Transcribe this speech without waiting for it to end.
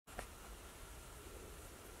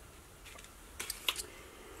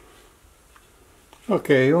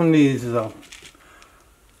Okay, on these, once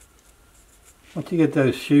you get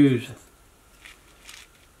those shoes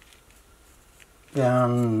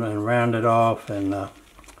down and rounded off and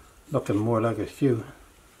looking more like a shoe,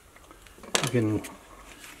 you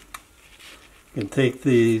can take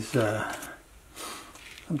these,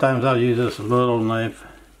 sometimes I'll use this little knife.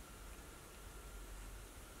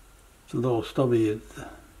 It's a little stubby,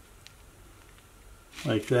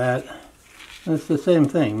 like that. And it's the same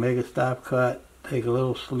thing, make a stop cut, take a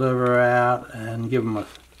little sliver out and give them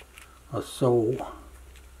a sole.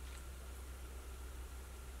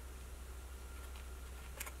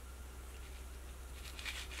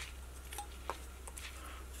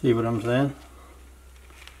 See what I'm saying?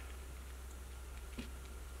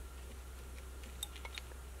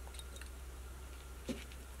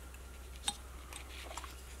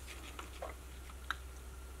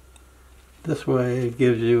 This way it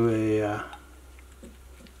gives you a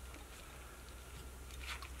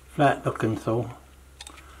flat looking sole.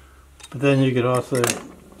 But then you could also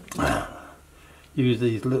use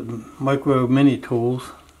these little micro mini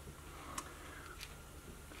tools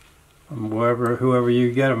from whoever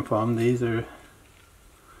you get them from. These are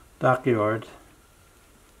Dockyards.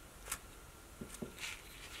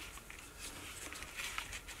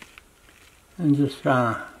 And just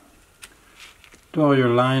kind of draw your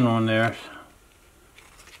line on there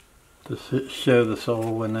to show the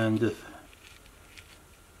sole, and then just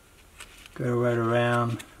go right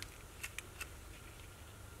around.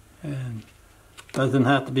 And doesn't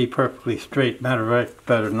have to be perfectly straight. Matter of fact,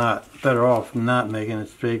 better off not making it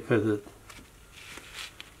straight, because it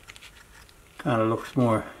kind of looks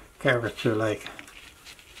more caricature like,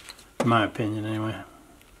 in my opinion anyway.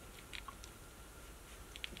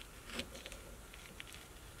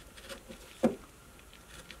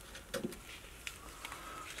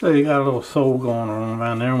 So you got a little sole going on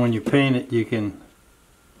around there, and when you paint it, you can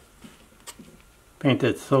paint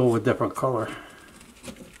that sole with different color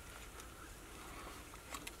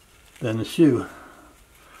than the shoe.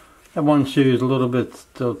 That one shoe is a little bit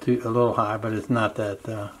still a little high, but it's not that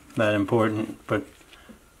that important. But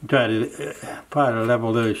try to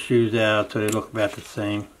level those shoes out so they look about the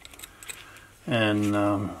same. And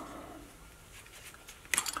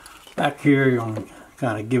back here, you're gonna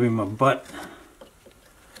kind of give him a butt.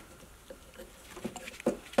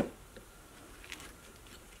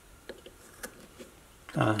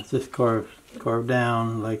 Just carve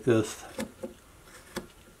down like this,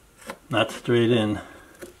 not straight in.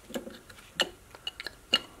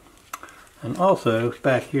 And also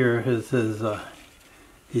back here, he's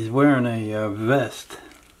wearing a vest.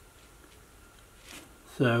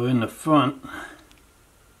 So in the front,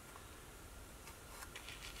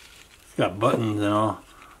 it's got buttons and all,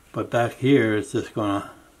 but back here it's just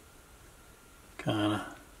gonna kind of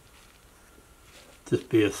just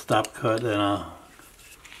be a stop cut, and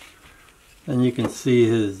then you can see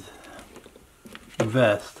his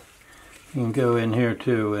vest. You can go in here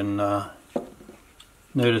too, and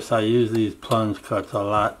notice I use these plunge cuts a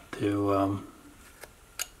lot to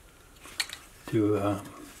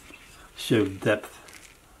show depth.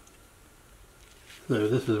 So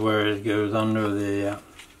this is where it goes under the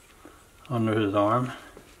under his arm.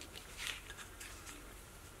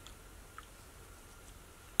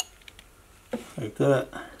 Like that.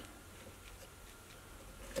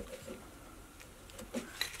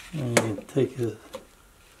 And you can take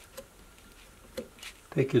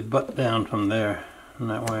his butt down from there, in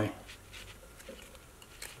that way.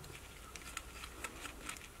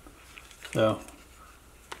 So,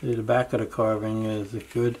 see, the back of the carving is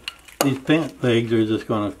good. These pant legs are just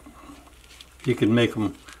gonna, you can make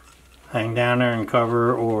them hang down there and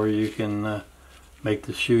cover, or you can make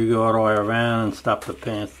the shoe go all the way around and stop the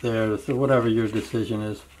pants there. So whatever your decision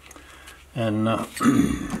is. And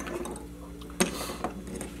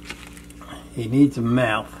he needs a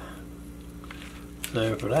mouth.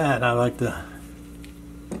 So for that, I like to,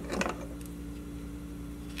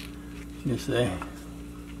 you see, I'm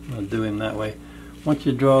going to do him that way. Once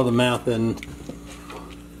you draw the mouth in,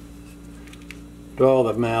 draw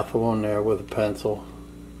the mouth on there with a pencil,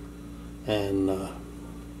 and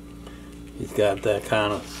he's got that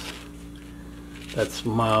kind of, that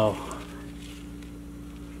smile.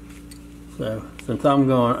 So since I'm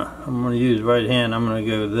going to use right hand, I'm going to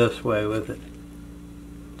go this way with it.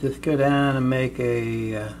 Just go down and make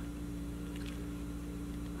a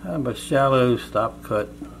kind of a shallow stop cut.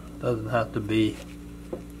 Doesn't have to be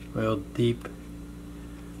real deep,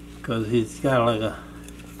 because he's got like a,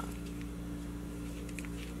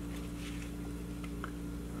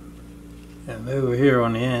 and over here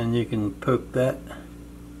on the end you can poke that.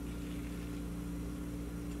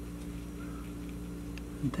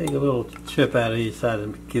 And take a little chip out of each side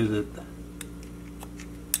and gives it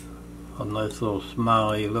a nice little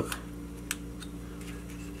smiley look.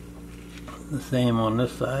 The same on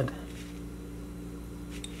this side.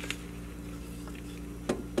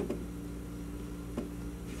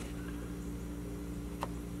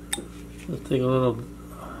 Just take a little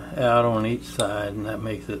out on each side, and that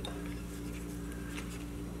makes it.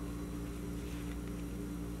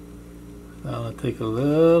 Now I'll take a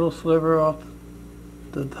little sliver off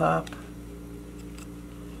the top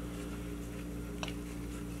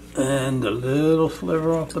and a little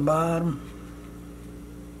sliver off the bottom.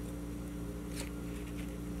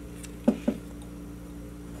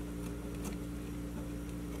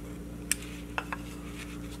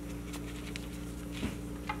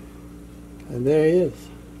 And there he is.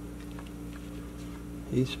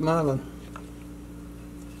 He's smiling.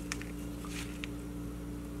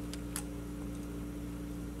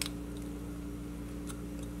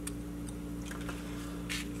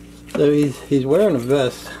 So he's wearing a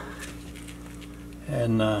vest,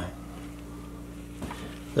 and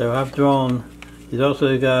so I've drawn. He's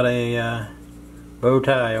also got a bow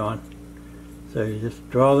tie on. So you just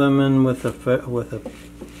draw them in with a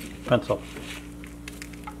pencil.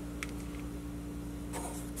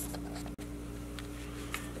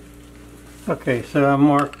 Okay, so I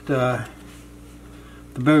marked the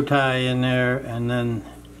bow tie in there, and then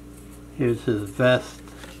here's his vest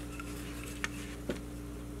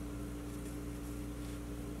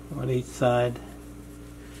on each side.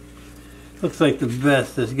 Looks like the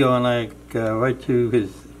vest is going like right to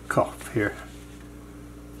his cuff here.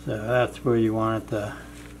 So that's where you want it to.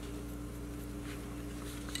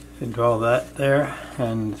 You can draw that there,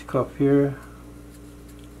 and his cuff here.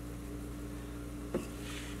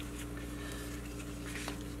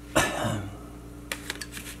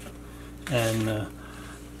 And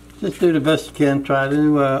just do the best you can. Try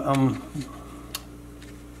to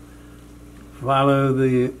follow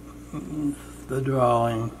the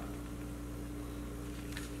drawing.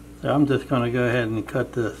 So I'm just going to go ahead and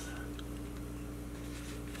cut this.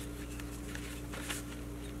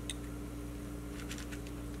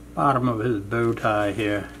 Bottom of his bow tie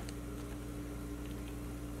here,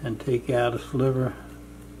 and take out a sliver.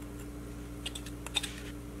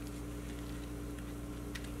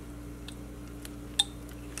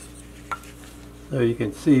 So you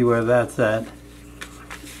can see where that's at.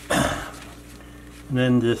 And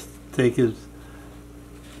then just take he's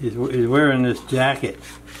wearing this jacket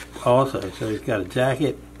also. So he's got a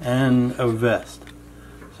jacket and a vest.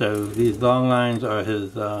 So these long lines are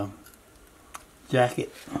his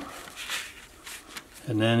jacket.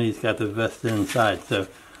 And then he's got the vest inside. So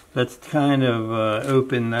let's kind of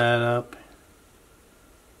open that up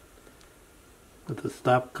with a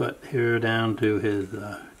stop cut here down to his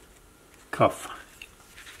cuff.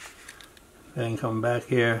 Then come back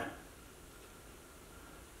here.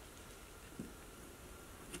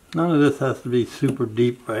 None of this has to be super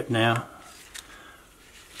deep right now.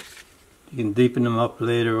 You can deepen them up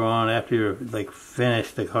later on after you're like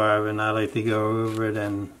finished the carving. I like to go over it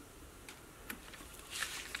and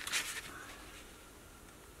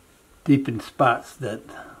deepen spots that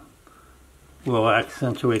will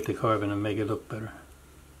accentuate the carving and make it look better.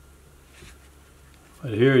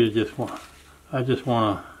 But here I just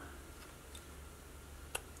want to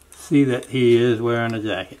see that he is wearing a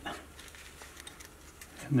jacket.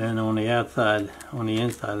 And then on the outside, on the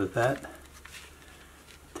inside of that,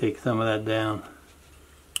 take some of that down.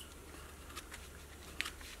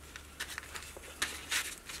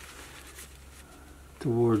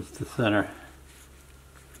 Towards the center.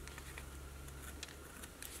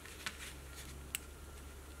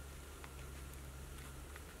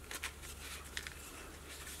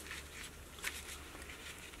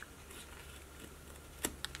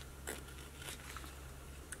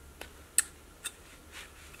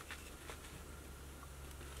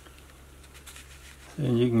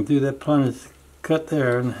 And you can do that plunge cut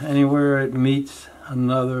there, and anywhere it meets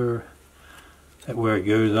another, where it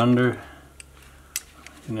goes under,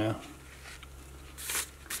 you know.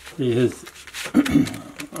 See his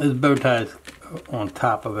his bow tie is on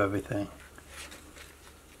top of everything.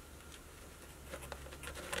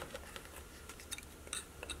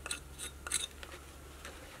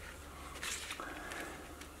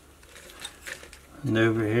 And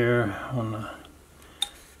over here on the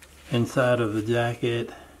inside of the jacket,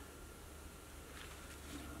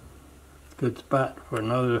 good spot for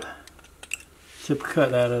another chip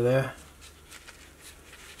cut out of there.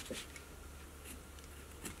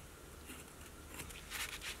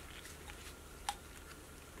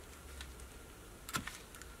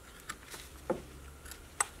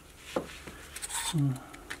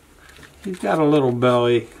 he's got a little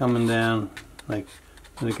belly coming down, like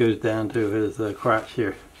when it goes down to his crotch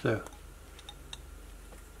here. So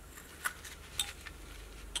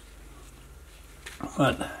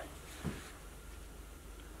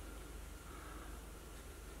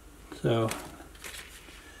so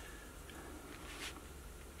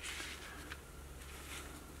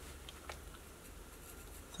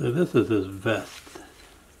this is his vest.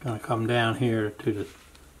 It's going to come down here to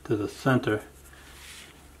the center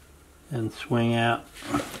and swing out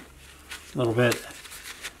a little bit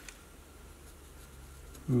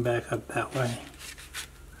and back up that way.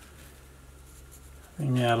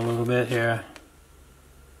 Swing out a little bit here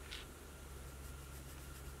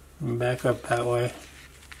and back up that way.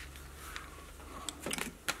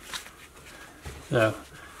 So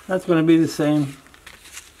that's going to be the same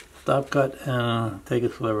stop cut, and take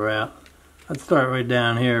a sliver out. I'd start right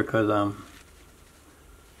down here because I'm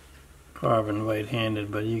carving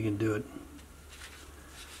right-handed, but you can do it.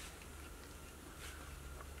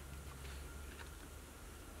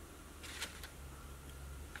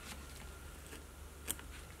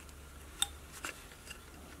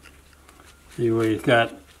 See where he's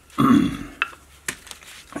got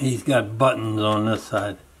he's got buttons on this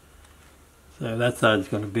side. So that side's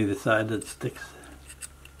going to be the side that sticks.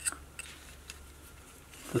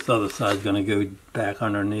 This other side's going to go back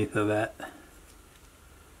underneath of that.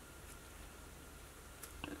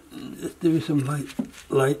 Just do some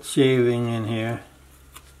light shaving in here.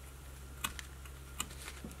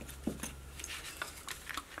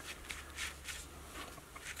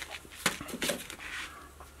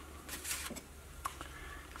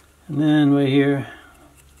 And then right here,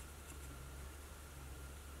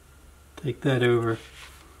 take that over.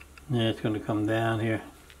 Yeah, it's going to come down here.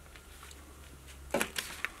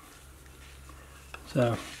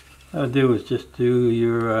 So what I'll do is just do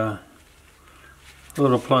your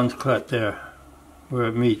little plunge cut there where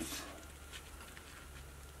it meets.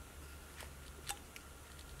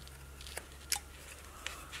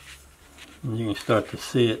 And you can start to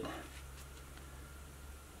see it.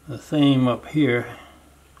 The same up here.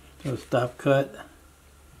 So stop cut.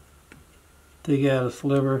 Take out a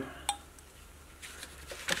sliver.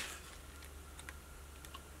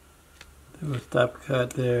 Do a stop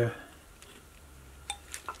cut there.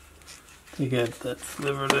 Take out that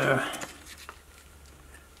sliver there.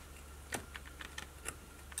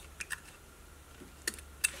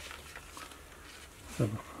 So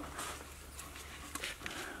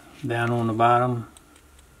down on the bottom.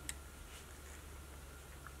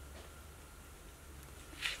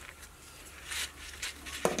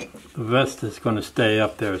 The vest is going to stay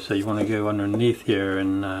up there, so you want to go underneath here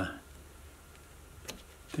and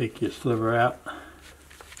take your sliver out.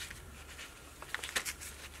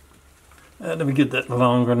 Let me get that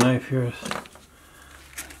longer knife here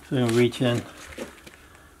so you can reach in.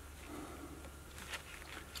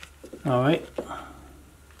 Alright.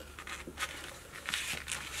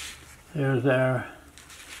 There's our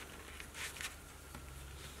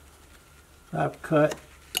top cut.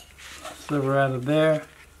 Sliver out of there.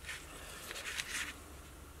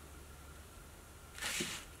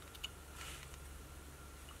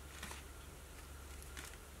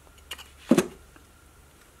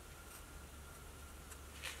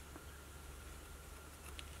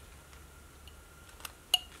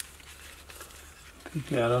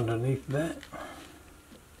 Peek out underneath that.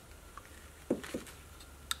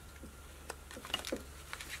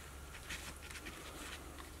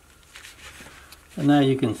 And now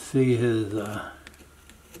you can see his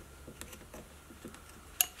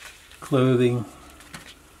clothing.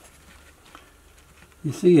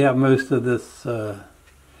 You see how most of this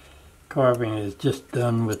carving is just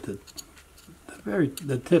done with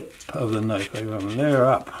the tip of the knife. Like from there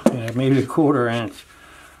up, maybe a 1/4 inch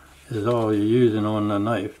is all you're using on the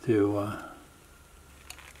knife to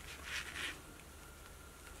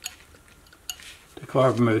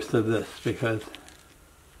carve most of this, because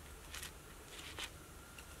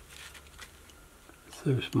it's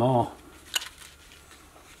so small.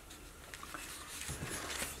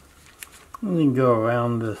 And you can go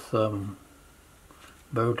around this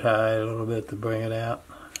bow tie a little bit to bring it out.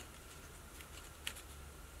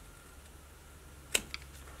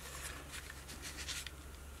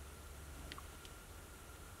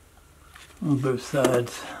 On both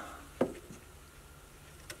sides.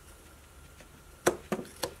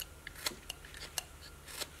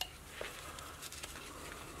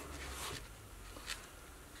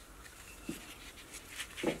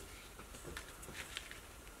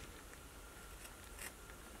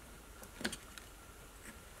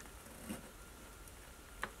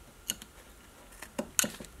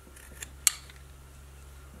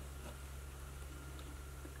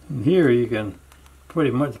 And here you can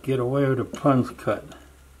pretty much get away with a punch cut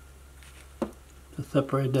to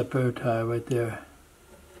separate that bow tie right there.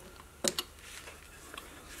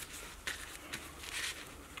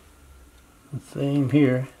 The same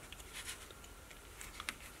here.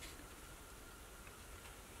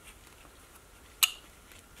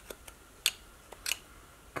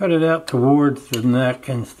 Cut it out towards the neck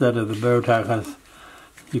instead of the bow tie, because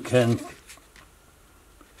you can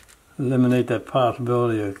eliminate that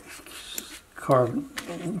possibility of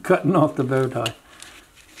cutting off the bow tie.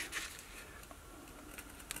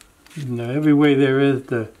 You know, every way there is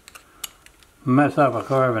to mess up a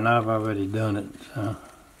carving, I've already done it. So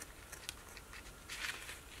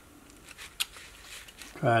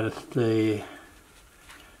try to stay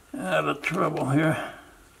out of trouble here.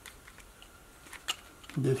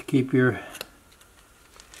 Just keep your...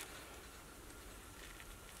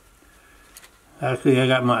 Actually, I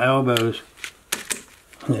got my elbows.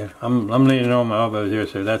 Yeah, I'm leaning on my elbows here,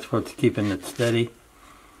 so that's what's keeping it steady.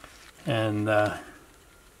 And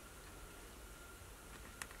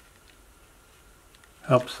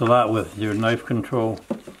helps a lot with your knife control.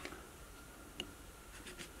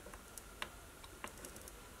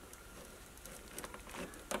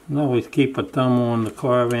 And always keep a thumb on the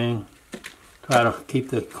carving. Try to keep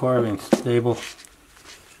the carving stabilized.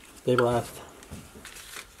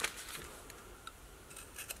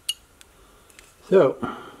 So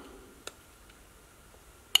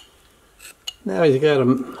now he's got a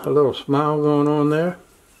little smile going on there.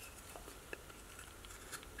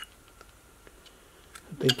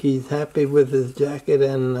 I think he's happy with his jacket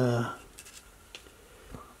and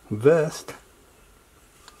vest.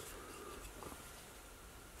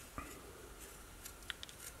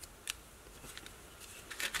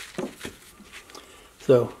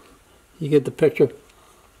 So you get the picture.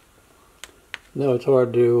 Now it's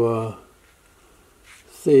hard to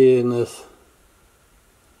see in this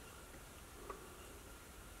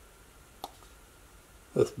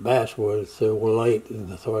basswood. It's so light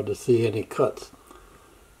and it's hard to see any cuts.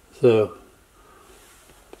 So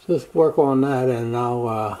just work on that, and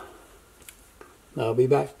I'll be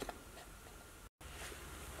back.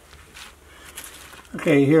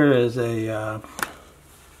 Okay, here is a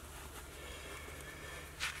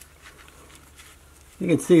you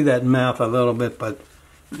can see that mouth a little bit, but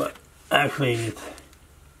actually it's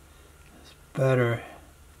better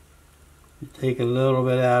to take a little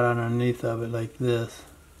bit out underneath of it like this,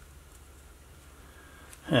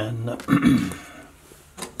 and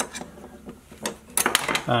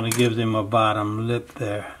kind of gives him a bottom lip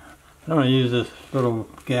there. I'm going to use this little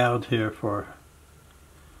gouge here for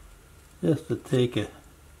just to take a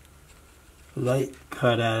light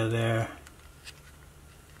cut out of there.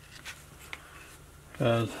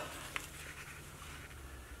 Because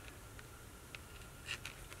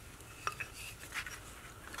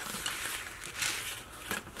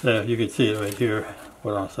so you can see it right here,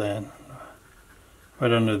 what I'm saying,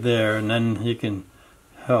 right under there, and then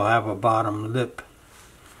he'll have a bottom lip,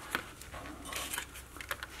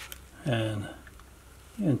 and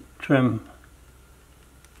you can trim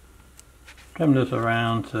this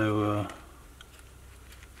around so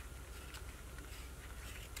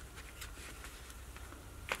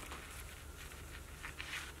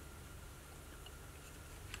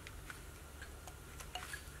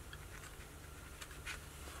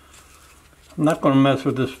I'm not going to mess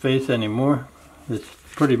with this face anymore. It's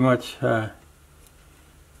pretty much where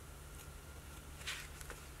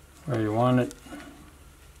you want it.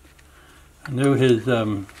 I knew his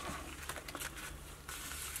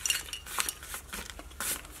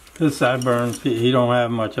sideburns, he don't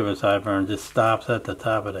have much of a sideburn, just stops at the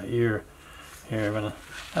top of the ear here. But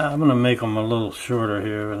I'm going to make them a little shorter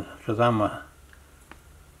here because I'm a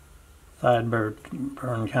sideburn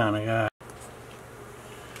kind of guy.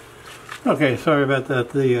 Okay, sorry about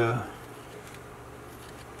that. The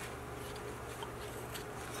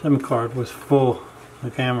SIM card was full.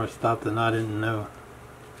 The camera stopped and I didn't know.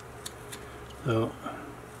 So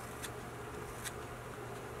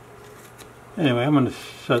anyway, I'm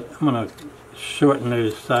gonna shorten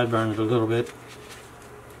those sideburns a little bit,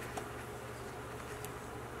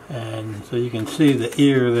 and so you can see the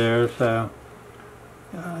ear there. So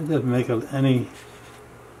just make a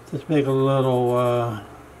little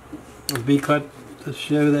V cut to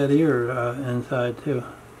show that ear inside too.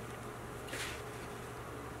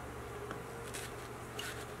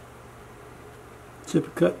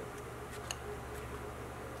 Zipper cut.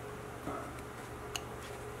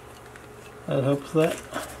 That helps that.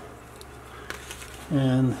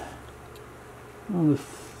 And I'm going to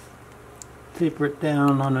taper it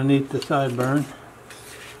down underneath the sideburn.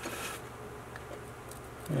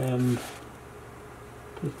 and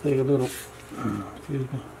just take a little,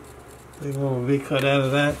 excuse me, take a little V cut out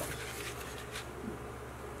of that.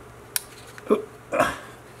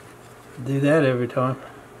 Do that every time.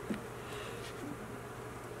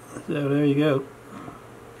 So there you go.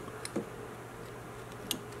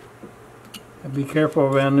 And be careful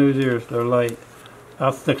around those ears, they're light.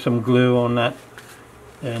 I'll stick some glue on that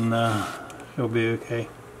and she'll be okay.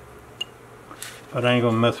 But I ain't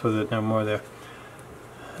gonna mess with it no more there.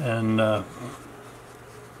 And the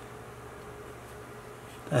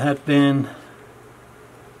hat band,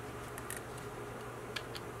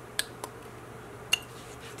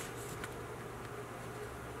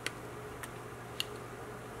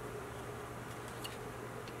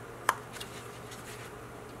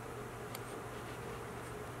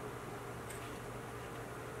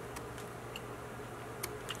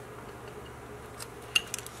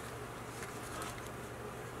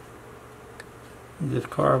 you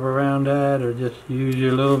just carve around that, or just use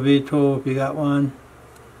your little V tool if you got one.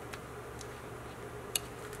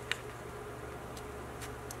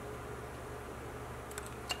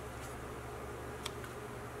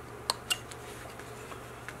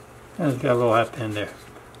 And it's got a little hat pin there.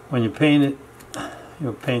 When you paint it,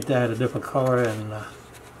 you'll paint that a different color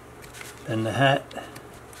than the hat.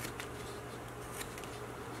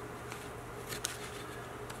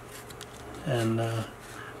 And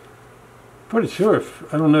pretty sure,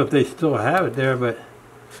 I don't know if they still have it there, but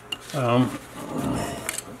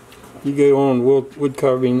you go on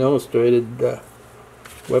Woodcarving Illustrated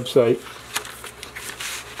website,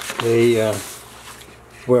 they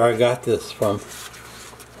where I got this from,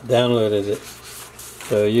 downloaded it,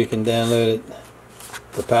 so you can download it,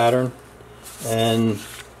 the pattern and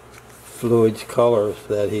Floyd's colors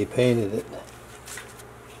that he painted it.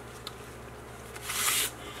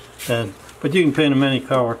 But you can paint them any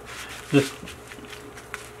color. Just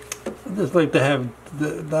like to have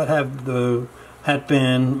not have the hat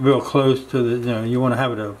band real close to the, you want to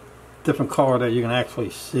have it a different color that you can actually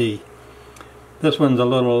see. This one's a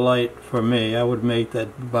little light for me. I would make that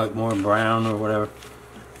like more brown or whatever.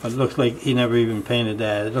 But it looks like he never even painted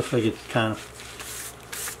that. It looks like it's kind of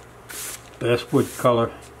basswood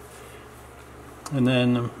color. And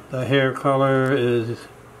then the hair color is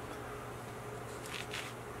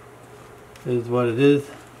what it is.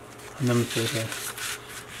 And let me see here.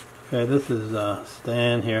 Okay, this is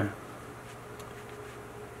Stan here.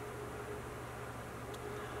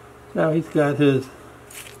 Now he's got his,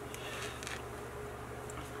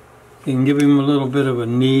 you can give him a little bit of a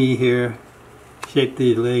knee here. Shape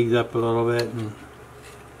these legs up a little bit and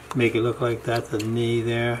make it look like that's a knee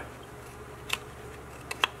there.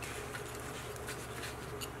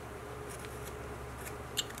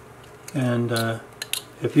 And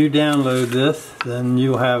if you download this, then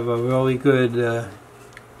you'll have a really good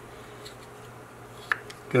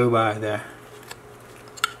go by there.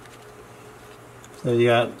 So you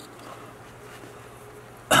got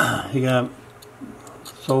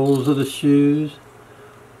soles of the shoes,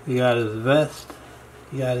 you got his vest,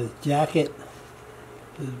 you got his jacket,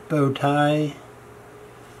 his bow tie.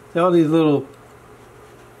 So all these little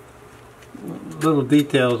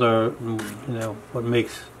details are, what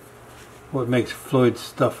makes Floyd's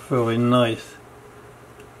stuff really nice.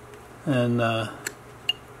 And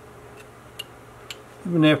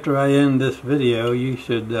even after I end this video, you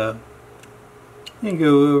should go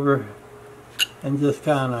over and just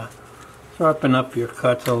kind of sharpen up your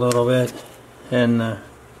cuts a little bit, and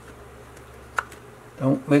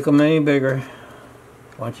don't make them any bigger.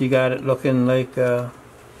 Once you got it looking like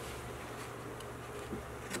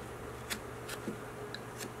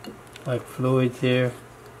Floyd's here.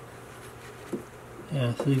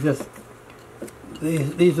 Yeah, so you just,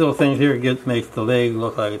 these little things here makes the leg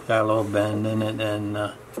look like it's got a little bend in it,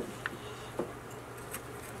 and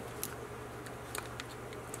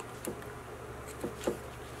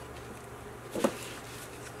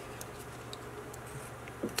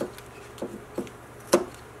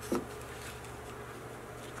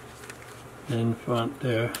in front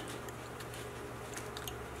there.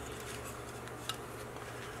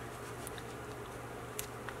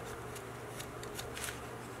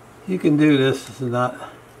 You can do this, it's not,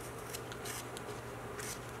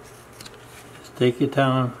 just take your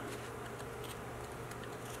time.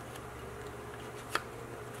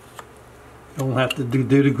 You don't have to do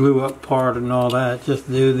the glue up part and all that, just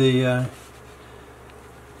do the,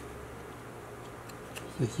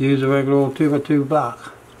 just use a regular old 2x2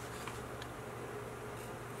 block.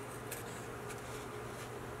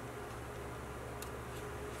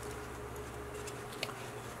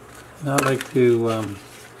 And I like to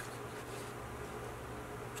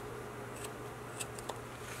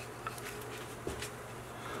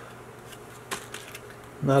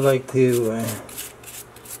And I like to,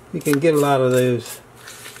 you can get a lot of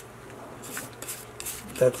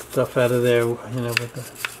that stuff out of there, you know,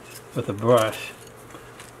 with a brush.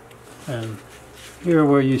 And here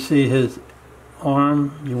where you see his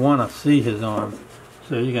arm, you want to see his arm.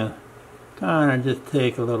 So you can kind of just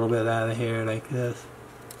take a little bit out of here like this.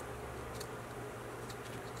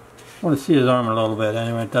 I want to see his arm a little bit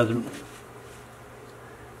anyway. It doesn't.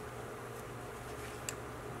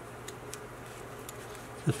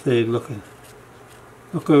 Just say look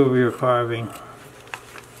over your carving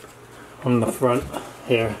on the front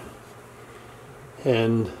here,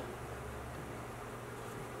 and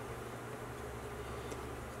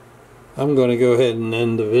I'm going to go ahead and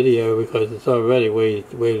end the video because it's already way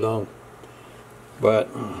long. But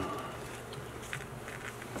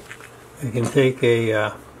you can take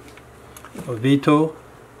a V-tool,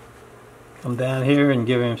 come down here and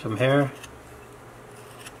give him some hair.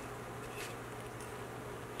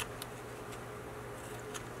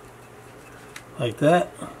 Like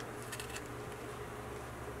that.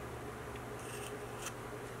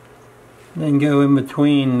 Then go in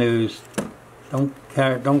between those. Don't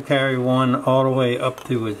carry one all the way up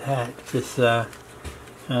to his hat. Just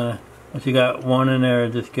once you got one in there,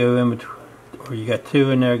 just go in between, or you got two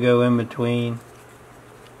in there, go in between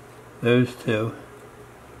those two.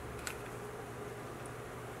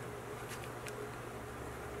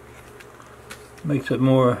 Makes it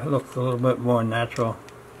look a little bit more natural.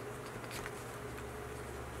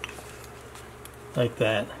 Like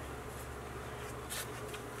that.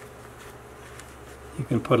 You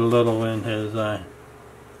can put a little in his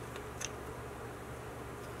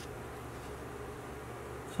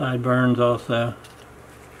sideburns also.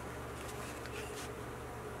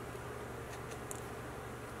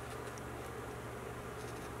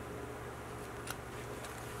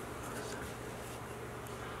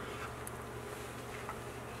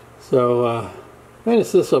 So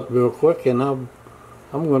finish this up real quick, and I'm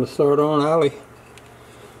going to start on Ollie.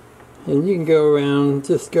 And you can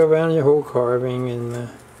just go around your whole carving and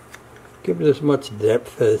give it as much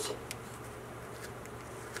depth as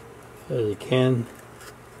you can.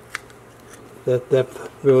 That depth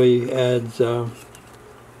really adds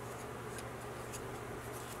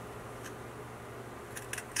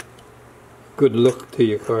good look to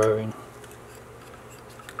your carving.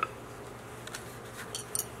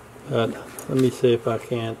 But let me see if I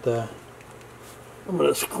can't. I'm going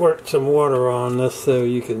to squirt some water on this so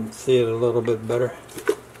you can see it a little bit better.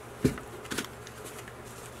 Let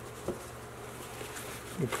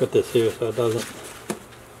me put this here so it doesn't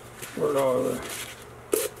squirt all over.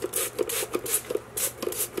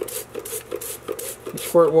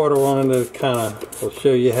 Squirt water on it kind of will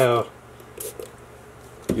show you how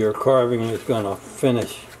your carving is going to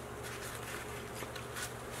finish.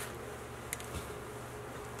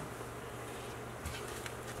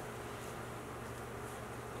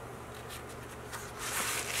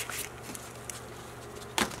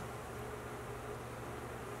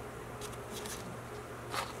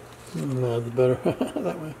 That's better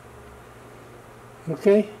that way.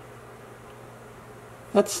 Okay,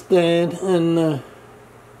 that's done, and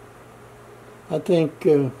I think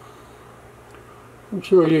I'm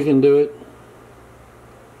sure you can do it.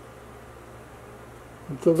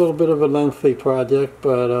 It's a little bit of a lengthy project,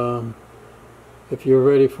 but if you're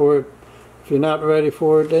ready for it, if you're not ready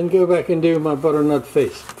for it, then go back and do my butternut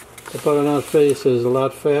face. The butternut face is a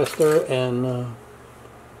lot faster, and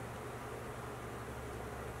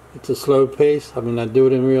it's a slow pace. I mean, I do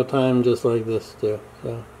it in real time just like this too.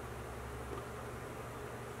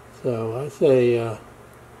 So I say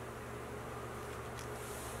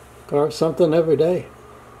carve something every day.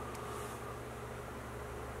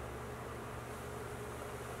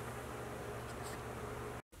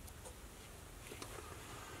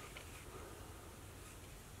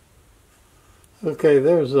 Okay,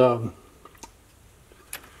 there's let's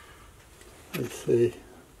see.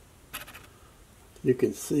 You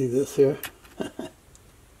can see this here.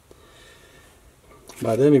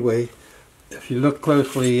 But anyway, if you look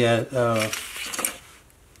closely at the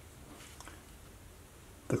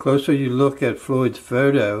closer you look at Floyd's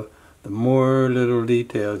photo, the more little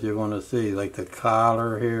details you're going to see, like the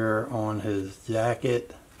collar here on his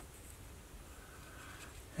jacket,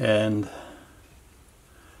 and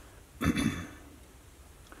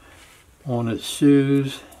on his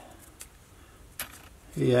shoes.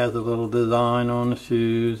 He has a little design on the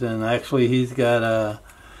shoes, and actually he's got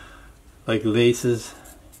like laces,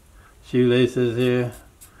 shoelaces here,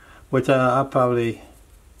 which I'll probably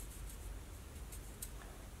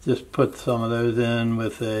just put some of those in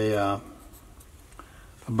with a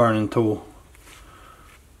burning tool,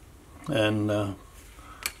 and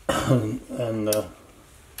and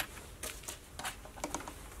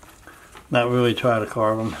not really try to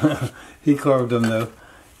carve them. He carved them though.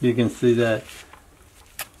 You can see that.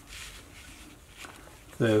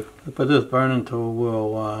 So, but this burning tool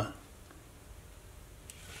will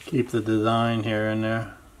keep the design here and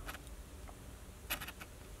there.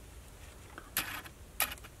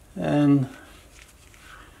 And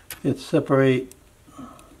it separate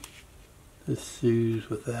the shoes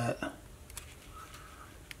with that.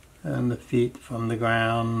 And the feet from the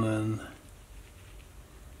ground and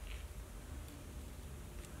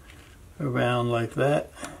around like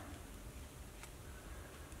that.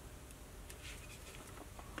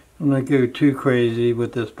 I'm not going to go too crazy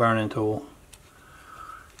with this burning tool,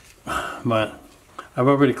 but I've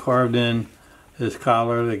already carved in his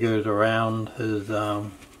collar that goes around his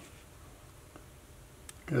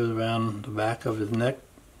goes around the back of his neck,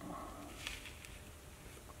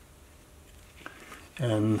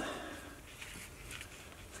 and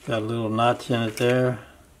it's got a little notch in it there.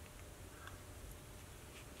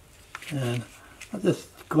 And I'm just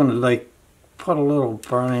going to like put a little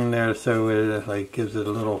burning there so it like gives it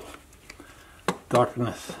a little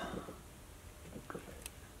darkness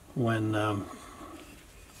when I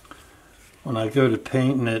go to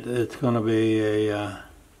painting it. It's going to be a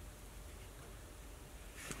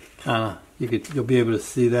kind of, you'll be able to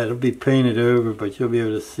see that. It'll be painted over, but you'll be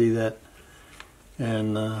able to see that.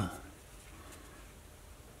 And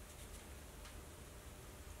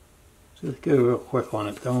just go real quick on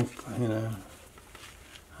it. Don't, you know,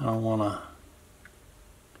 I don't want to.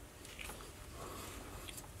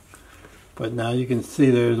 But now you can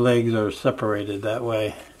see those legs are separated that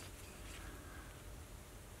way.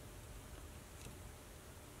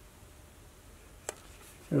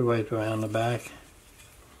 Go right around the back.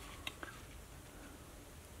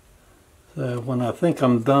 So when I think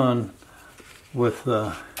I'm done with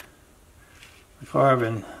the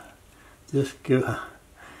carving, just go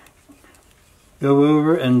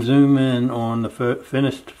over and zoom in on the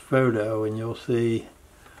finished photo, and you'll see,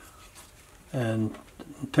 and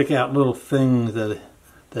pick out little things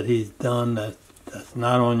that he's done that's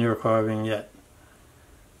not on your carving yet.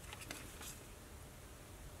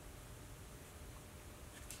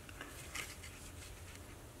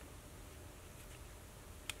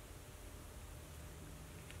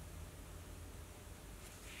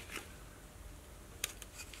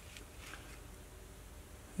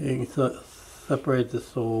 You can separate the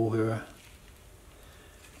sole here.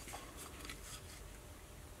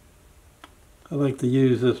 I like to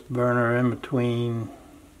use this burner in between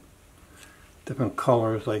different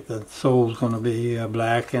colors, like the sole's going to be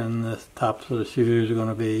black and the tops of the shoes are going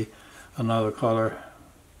to be another color.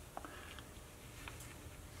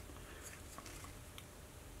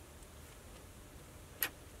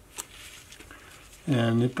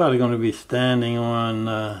 And you're probably going to be standing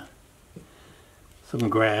on some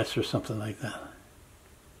grass or something like that.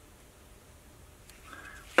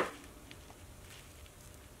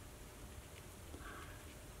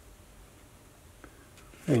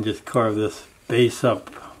 I can just carve this base up,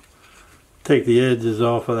 take the edges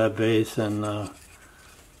off of that base, and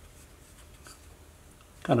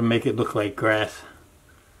kind of make it look like grass.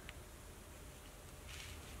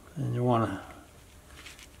 And you want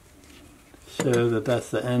to show that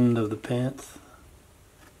that's the end of the pants.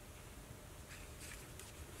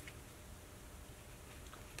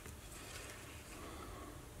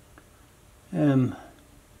 And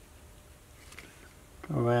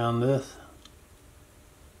around this.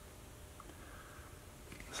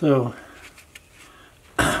 So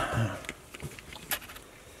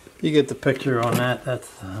you get the picture on that. That's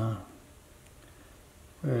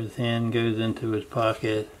where his hand goes into his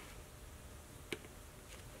pocket.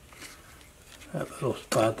 That little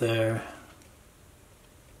spot there.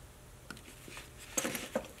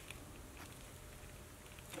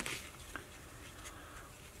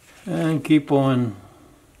 And keep on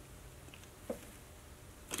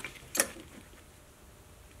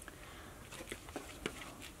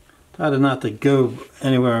try to not to go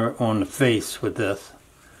anywhere on the face with this,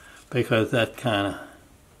 because that kind of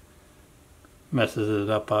messes it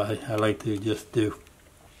up. I like to just do,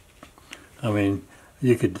 I mean,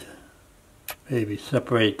 you could maybe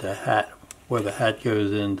separate the hat, where the hat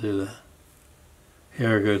goes into the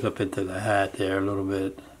hair, goes up into the hat there a little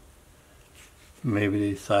bit. Maybe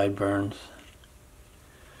these sideburns.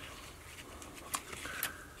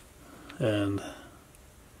 And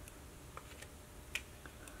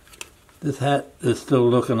this hat is still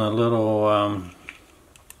looking a little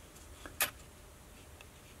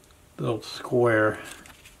little square,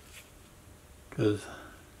 because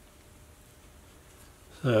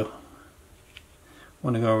so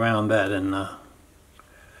want to go around that and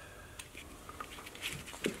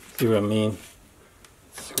see what I mean.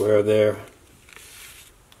 Square there.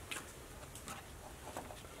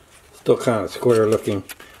 Still kind of square looking.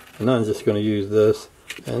 And I'm just going to use this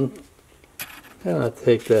and kind of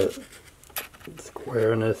take that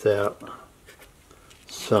squareness out.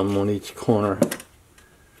 Some on each corner.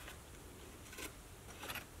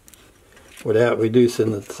 Without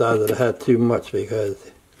reducing the size of the hat too much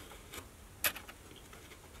because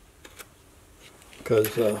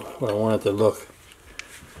I want it to look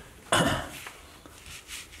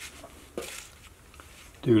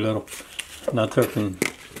too little. Not taking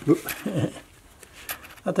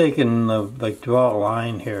like draw a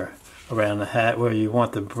line here around the hat where you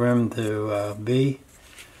want the brim to be,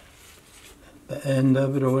 the end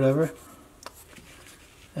of it or whatever,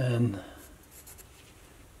 and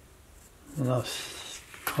I'll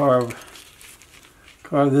carve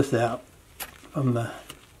this out from the.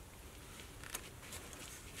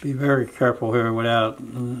 Be very careful here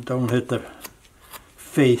don't hit the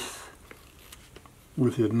face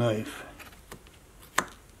with your knife.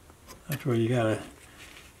 That's where you gotta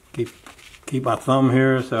keep my thumb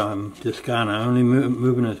here, so I'm just kind of only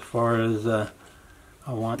moving as far as I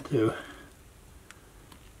want to.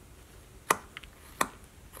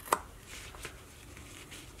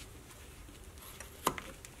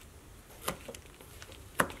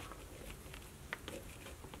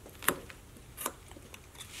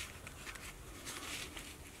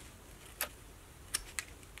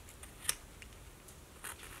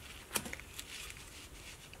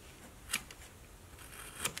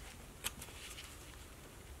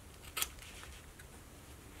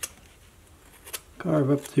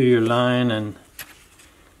 Carve up to your line and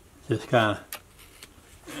just kind of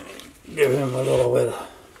give him a little bit of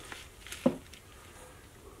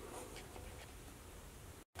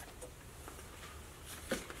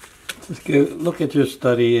just look at your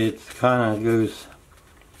study. It kind of goes,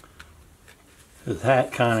 his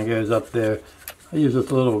hat kind of goes up there. I use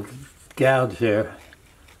this little gouge here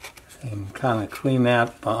and kind of clean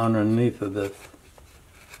out underneath of this,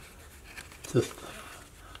 just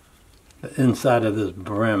the inside of this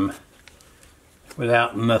brim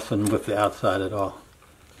without messing with the outside at all.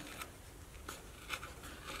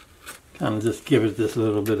 Kind of just give it this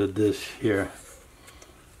little bit of this here.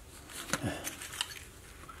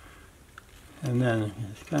 And then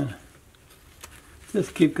just kind of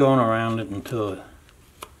just keep going around it until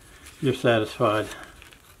you're satisfied.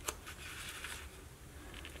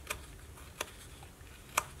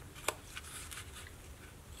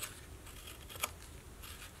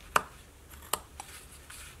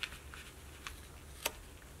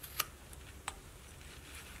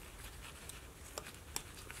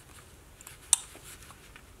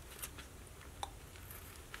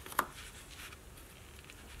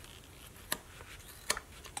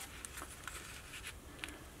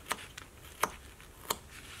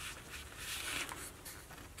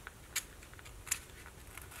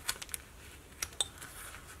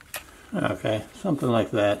 Okay, something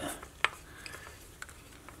like that.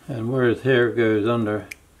 And where his hair goes under,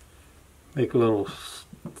 make a little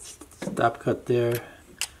stop cut there.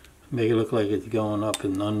 Make it look like it's going up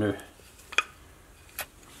and under.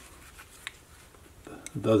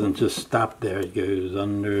 It doesn't just stop there, it goes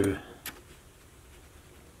under.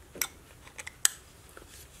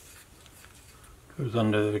 Goes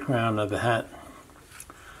under the crown of the hat.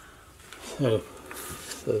 So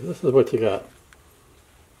this is what you got.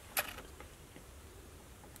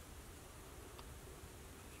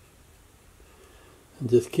 And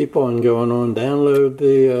just keep on going on. Download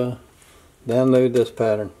this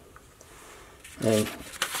pattern, and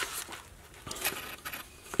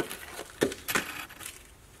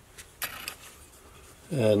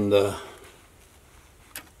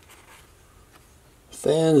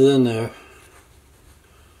stands in there.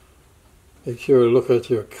 Make sure to look at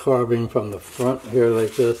your carving from the front here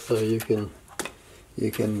like this, so you can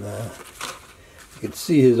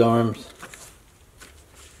see his arms.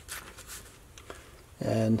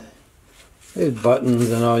 And there's buttons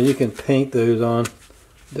and all. You can paint those on.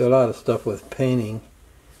 Do a lot of stuff with painting,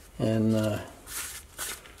 and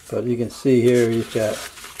but you can see here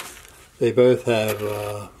they both have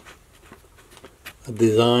a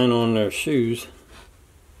design on their shoes,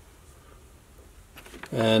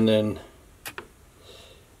 and then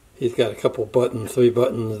he's got a couple buttons, 3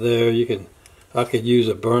 buttons there. I could use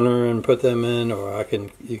a burner and put them in, or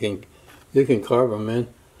you can carve them in.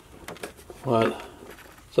 But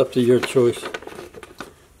it's up to your choice.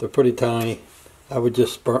 They're pretty tiny. I would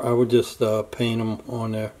just paint them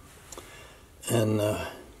on there, and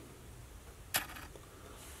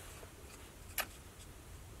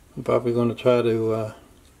I'm probably going to try to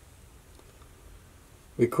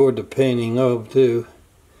record the painting of too.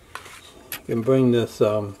 You can bring this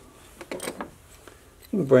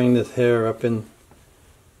hair up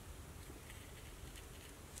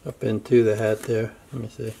into the hat there. Let me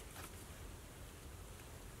see.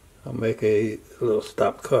 I'll make a little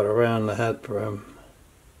stop cut around the hat brim.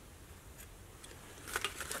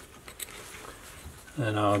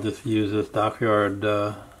 And I'll just use this dockyard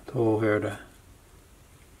tool here to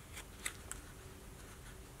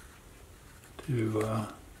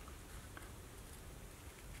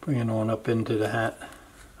bring it on up into the hat,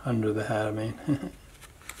 under the hat I mean,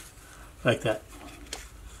 like that.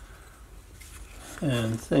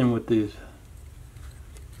 And same with these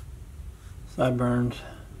sideburns.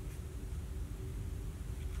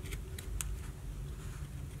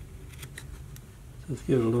 Just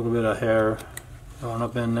give it a little bit of hair going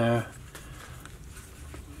up in there.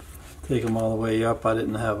 Take them all the way up. I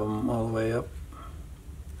didn't have them all the way up.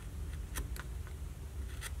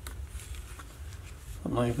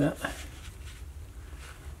 Something like that.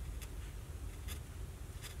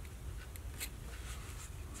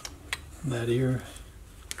 That ear.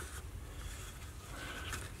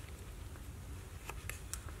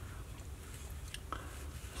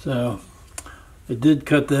 So it did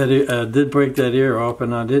cut that, did break that ear off,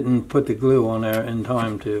 and I didn't put the glue on there in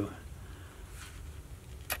time to.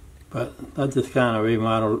 But I just kind of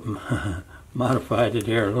remodeled, modified it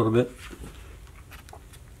here a little bit.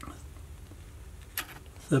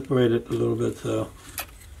 Separate it a little bit so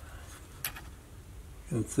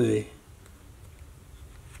you can see.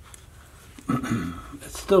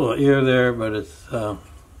 It's still an ear there, but it's not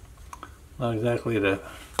exactly the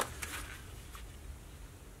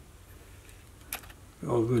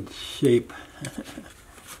all good shape.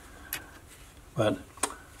 But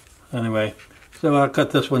anyway, so I'll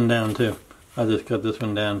cut this one down too. I'll just cut this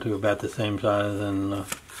one down to about the same size and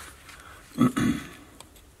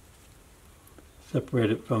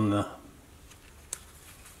separate it from the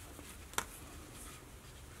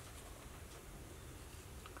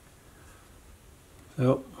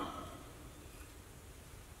so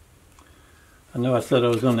I know I said I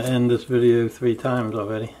was going to end this video 3 times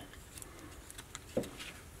already,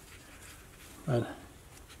 but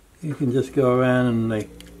you can just go around and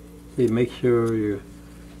make sure your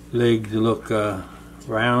legs look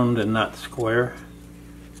round and not square.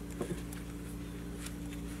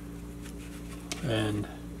 And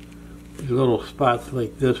these little spots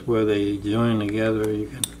like this where they join together, you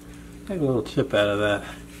can take a little chip out of that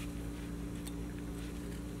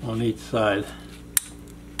on each side.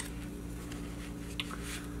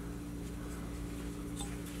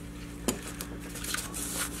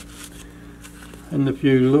 And if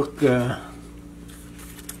you look at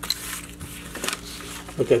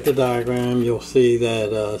the diagram, you'll see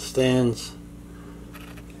that Stan's,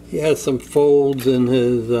 he has some folds in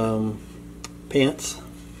his pants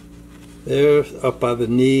there, up by the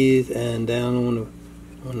knees and down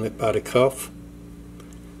by the cuff,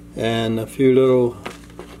 and a few little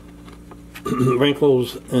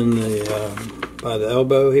wrinkles in the by the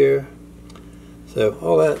elbow here. So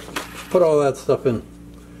all that, put all that stuff in.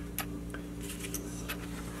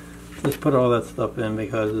 Just put all that stuff in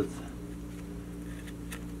because it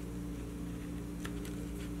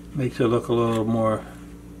makes it look a little more,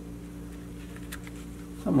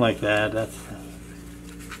 something like that.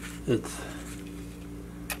 It's,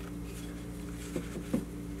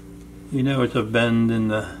 you know, it's a bend in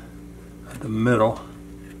the middle.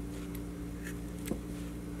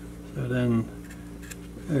 So then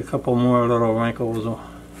a couple more little wrinkles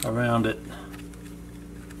around it.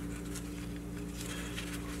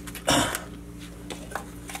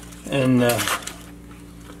 And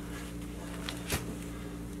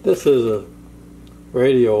this is a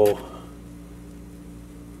radial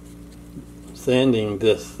sanding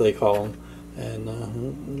disc, they call them,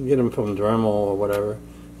 and you get them from Dremel or whatever.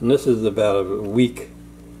 And this is about a little weak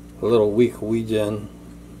Weegen,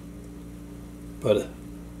 but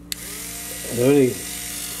only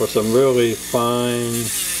for some really fine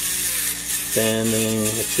sanding.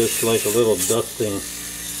 It's just like a little dusting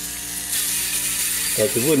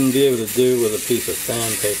that you wouldn't be able to do with a piece of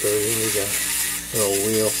sandpaper. You need a little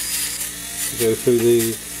wheel to go through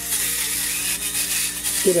these,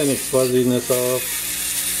 get any fuzziness off.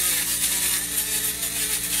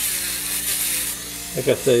 Like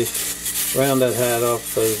I say, round that hat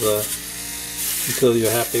off until you're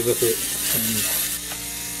happy with it.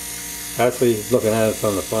 And actually, looking at it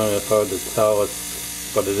from the front, it's hard to tell what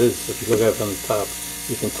it is. If you look at it from the top,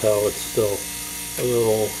 you can tell it's still a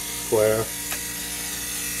little square.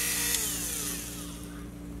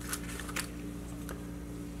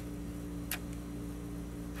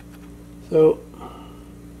 So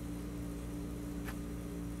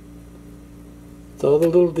it's all the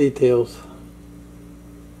little details.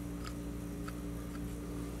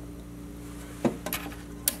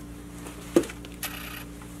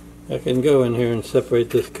 I can go in here and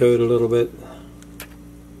separate this coat a little bit.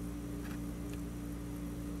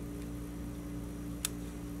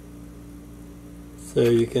 So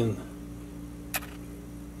you can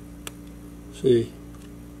see.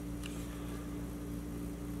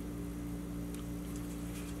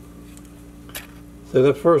 So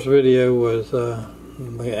the first video was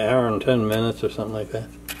like an hour and 10 minutes or something like that.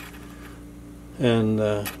 And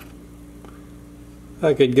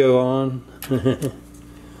I could go on.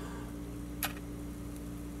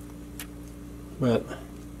 But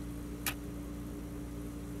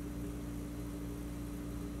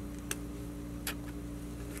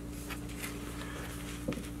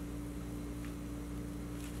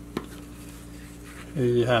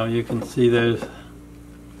here's how you can see those.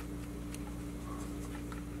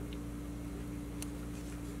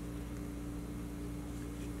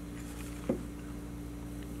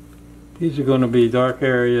 These are going to be dark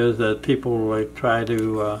areas that people like try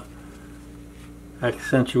to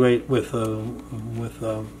accentuate with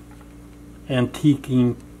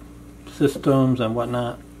antiquing systems and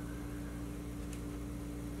whatnot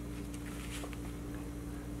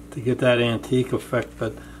to get that antique effect.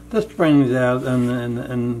 But this brings out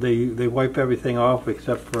and they wipe everything off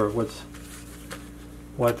except for what's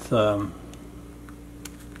down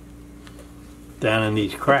in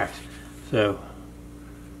these cracks. So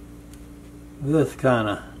this kind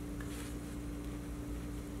of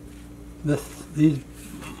these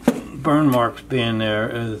burn marks being there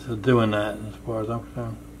is doing that as far as I'm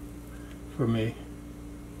concerned for me.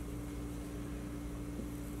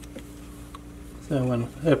 So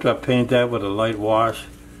after I paint that with a light wash,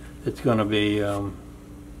 it's going to be you'll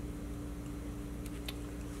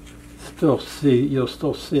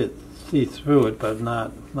still see through it, but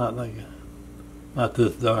not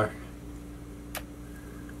this dark.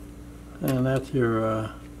 And that's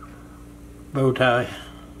your bow tie.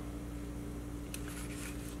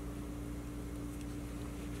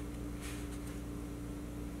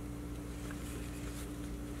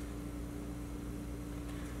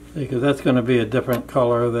 Because that's going to be a different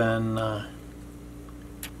color than the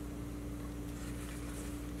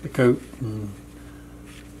coat. And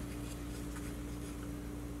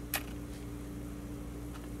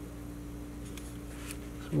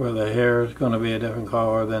where the hair is going to be a different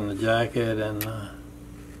color than the jacket, and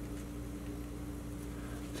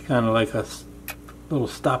it's kind of like a little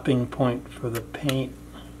stopping point for the paint.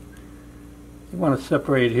 You want to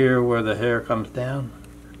separate here where the hair comes down,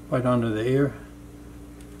 right under the ear.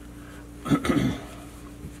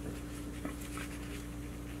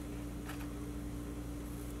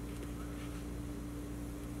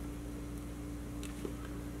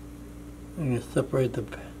 And you separate the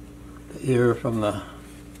ear from the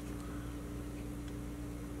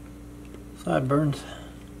sideburns.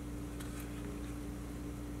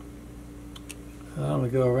 I'm going to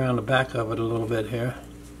go around the back of it a little bit here,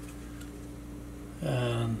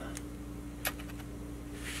 and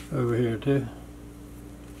over here too.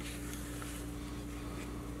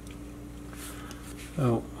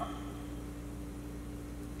 So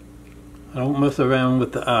I don't mess around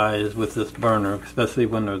with the eyes with this burner, especially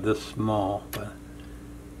when they're this small. But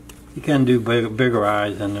you can do bigger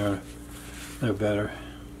eyes, and they're better.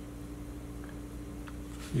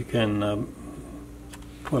 You can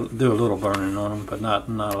do a little burning on them, but not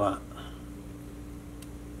a lot.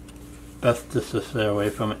 Best just to stay away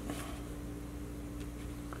from it.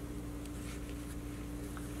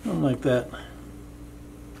 Something like that.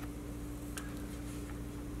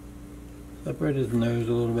 Separate his nose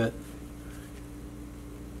a little bit.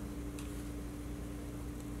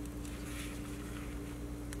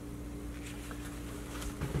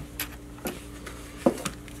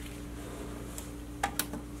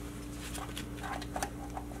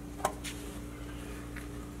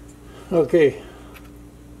 Okay,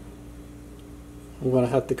 I'm going to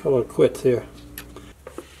have to call it quits here.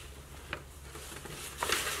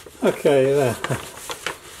 Okay, that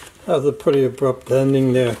was a pretty abrupt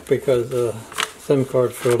ending there because the SIM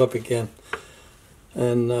card filled up again.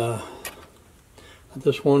 And I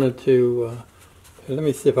just wanted to, let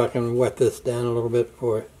me see if I can wet this down a little bit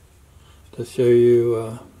for it to show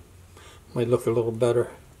you, might look a little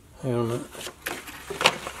better. Hang on a minute.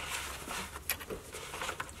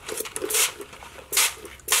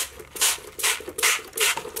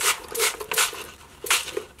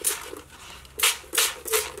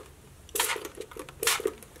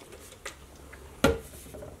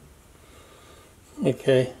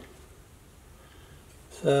 Okay,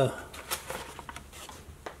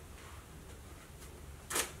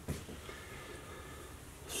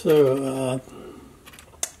 So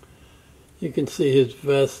you can see his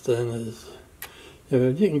vest and his,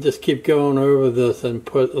 you can just keep going over this and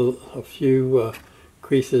put a few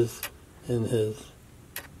creases in his,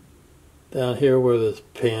 down here where this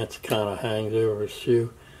pants kind of hangs over his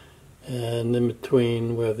shoe, and in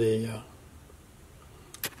between where the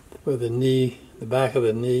knee, the back of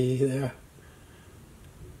the knee there,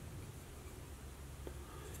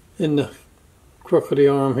 in the crook of the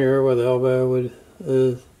arm here where the elbow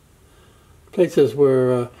is, places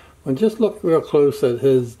where when just look real close at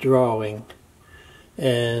his drawing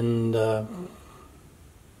and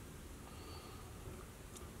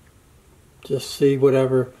just see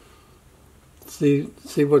whatever, see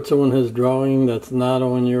what's on his drawing that's not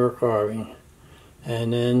on your carving,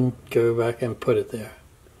 and then go back and put it there,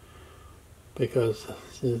 because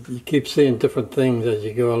you keep seeing different things as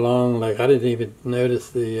you go along. Like I didn't even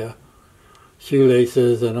notice the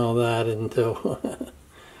shoelaces and all that until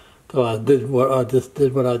until I did what I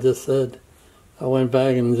just said. I went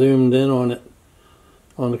back and zoomed in on it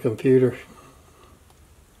on the computer.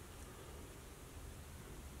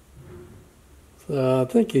 So I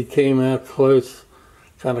think he came out close,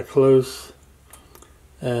 kind of close,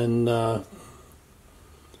 and I'm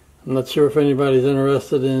not sure if anybody's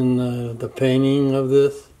interested in the painting of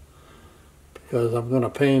this, because I'm going to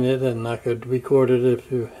paint it and I could record it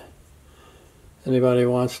if anybody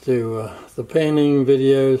wants to. The painting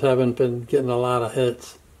videos haven't been getting a lot of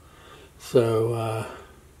hits, so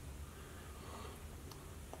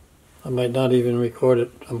I might not even record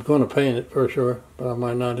it. I'm going to paint it for sure, but I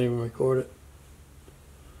might not even record it.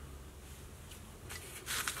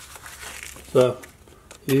 So,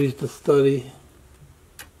 use the study.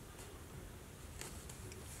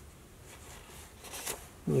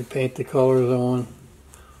 You paint the colors on.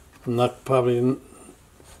 I'm not probably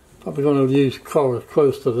going to use colors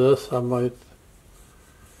close to this. I might.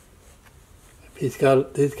 He's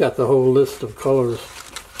got the whole list of colors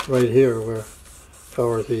right here where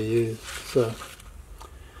colors he used. So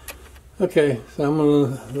okay, so I'm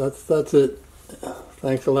gonna. That's it.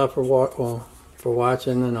 Thanks a lot for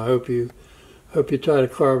watching, and I hope you try to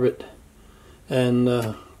carve it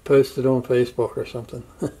and post it on Facebook or something.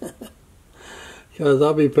 Because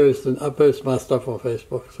I post my stuff on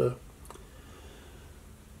Facebook.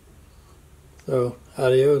 So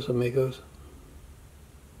adios, amigos.